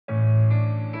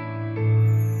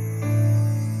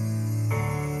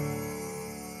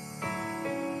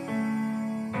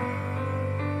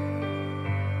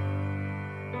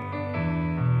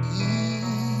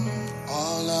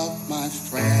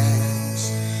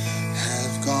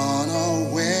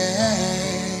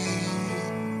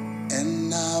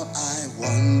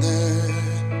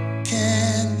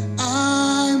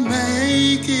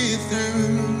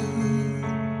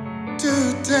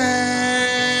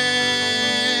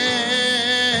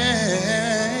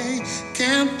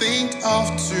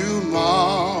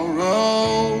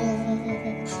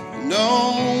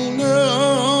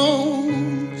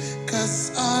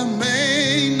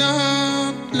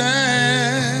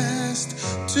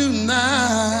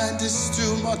tonight. There's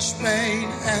too much pain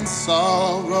and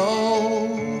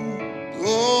sorrow.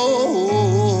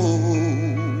 Oh,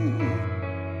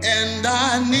 and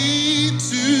I need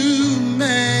to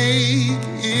make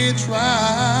it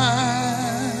right.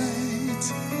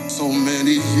 So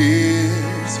many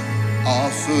years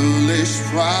of foolish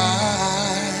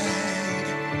pride,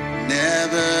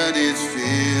 never did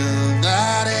feel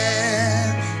that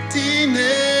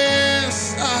emptiness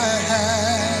I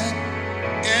had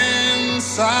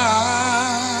inside.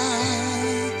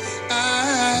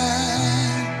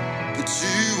 But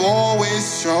you always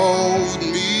showed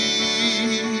me,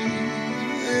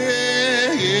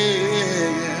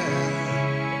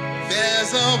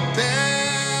 there's a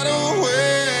better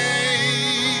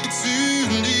way to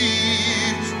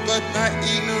live, but my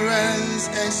ignorance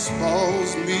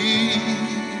exposed me.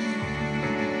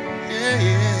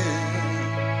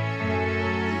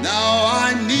 Now I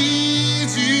need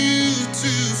you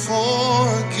to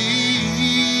forgive.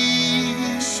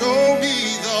 Show me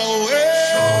the way.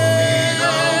 Show me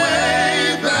the way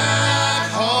back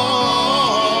home.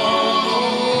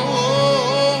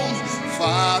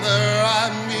 Father, I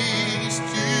missed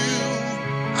you.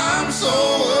 I'm so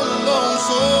alone.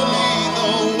 Show me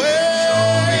the way.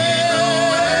 Show me the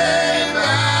way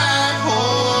back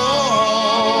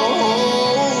home.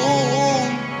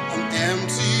 I'm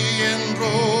empty and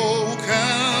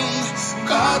broken,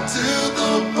 got to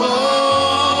the bone.